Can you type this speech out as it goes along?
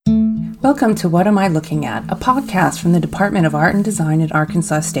Welcome to What Am I Looking At, a podcast from the Department of Art and Design at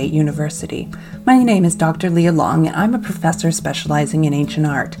Arkansas State University. My name is Dr. Leah Long, and I'm a professor specializing in ancient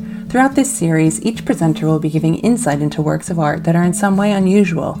art. Throughout this series, each presenter will be giving insight into works of art that are in some way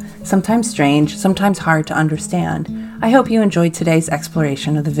unusual, sometimes strange, sometimes hard to understand. I hope you enjoyed today's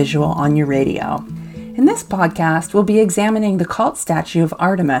exploration of the visual on your radio. In this podcast, we'll be examining the cult statue of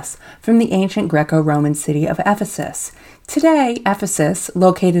Artemis from the ancient Greco-Roman city of Ephesus. Today, Ephesus,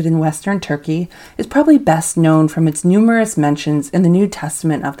 located in western Turkey, is probably best known from its numerous mentions in the New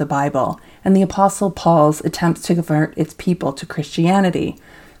Testament of the Bible and the Apostle Paul's attempts to convert its people to Christianity.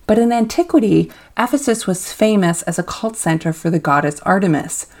 But in antiquity, Ephesus was famous as a cult center for the goddess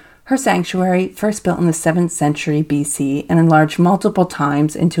Artemis. Her sanctuary, first built in the 7th century BC and enlarged multiple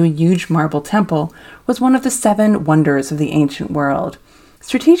times into a huge marble temple, was one of the 7 wonders of the ancient world.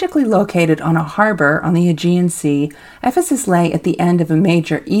 Strategically located on a harbor on the Aegean Sea, Ephesus lay at the end of a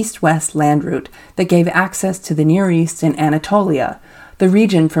major east-west land route that gave access to the Near East and Anatolia, the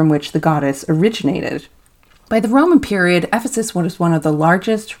region from which the goddess originated. By the Roman period, Ephesus was one of the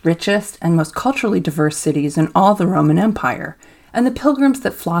largest, richest, and most culturally diverse cities in all the Roman Empire, and the pilgrims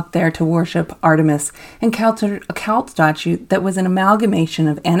that flocked there to worship Artemis encountered a cult statue that was an amalgamation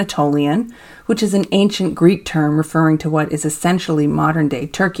of Anatolian, which is an ancient Greek term referring to what is essentially modern-day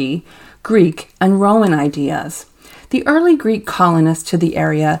Turkey, Greek, and Roman ideas. The early Greek colonists to the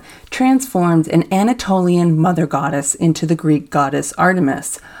area transformed an Anatolian mother goddess into the Greek goddess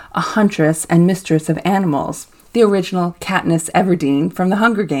Artemis, a huntress and mistress of animals, the original Katniss Everdeen from the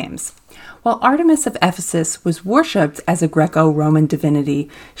Hunger Games. While Artemis of Ephesus was worshipped as a Greco-Roman divinity,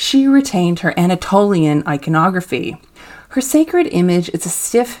 she retained her Anatolian iconography. Her sacred image is a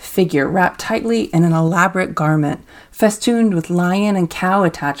stiff figure wrapped tightly in an elaborate garment, festooned with lion and cow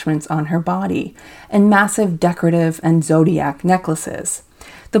attachments on her body, and massive decorative and zodiac necklaces.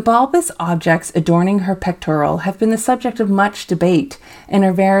 The bulbous objects adorning her pectoral have been the subject of much debate and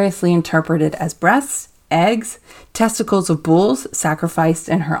are variously interpreted as breasts, eggs, testicles of bulls sacrificed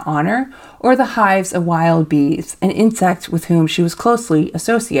in her honor, or the hives of wild bees, an insect with whom she was closely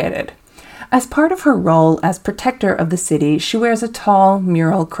associated. As part of her role as protector of the city, she wears a tall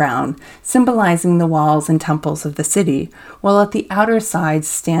mural crown, symbolizing the walls and temples of the city, while at the outer sides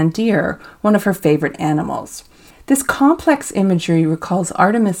stand deer, one of her favorite animals. This complex imagery recalls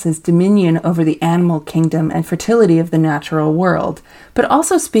Artemis's dominion over the animal kingdom and fertility of the natural world, but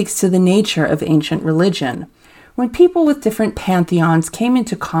also speaks to the nature of ancient religion. When people with different pantheons came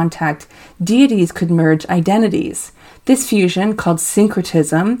into contact, deities could merge identities. This fusion, called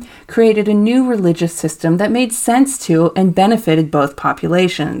syncretism, created a new religious system that made sense to and benefited both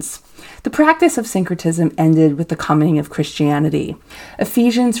populations. The practice of syncretism ended with the coming of Christianity.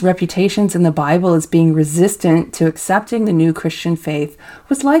 Ephesians' reputations in the Bible as being resistant to accepting the new Christian faith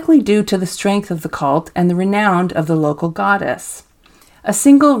was likely due to the strength of the cult and the renown of the local goddess. A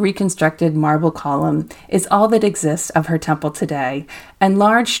single reconstructed marble column is all that exists of her temple today, and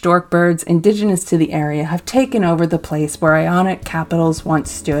large stork birds indigenous to the area have taken over the place where Ionic capitals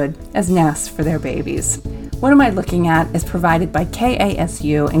once stood as nests for their babies. What Am I Looking At is provided by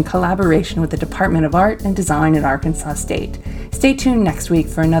KASU in collaboration with the Department of Art and Design at Arkansas State. Stay tuned next week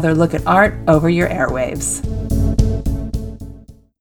for another look at art over your airwaves.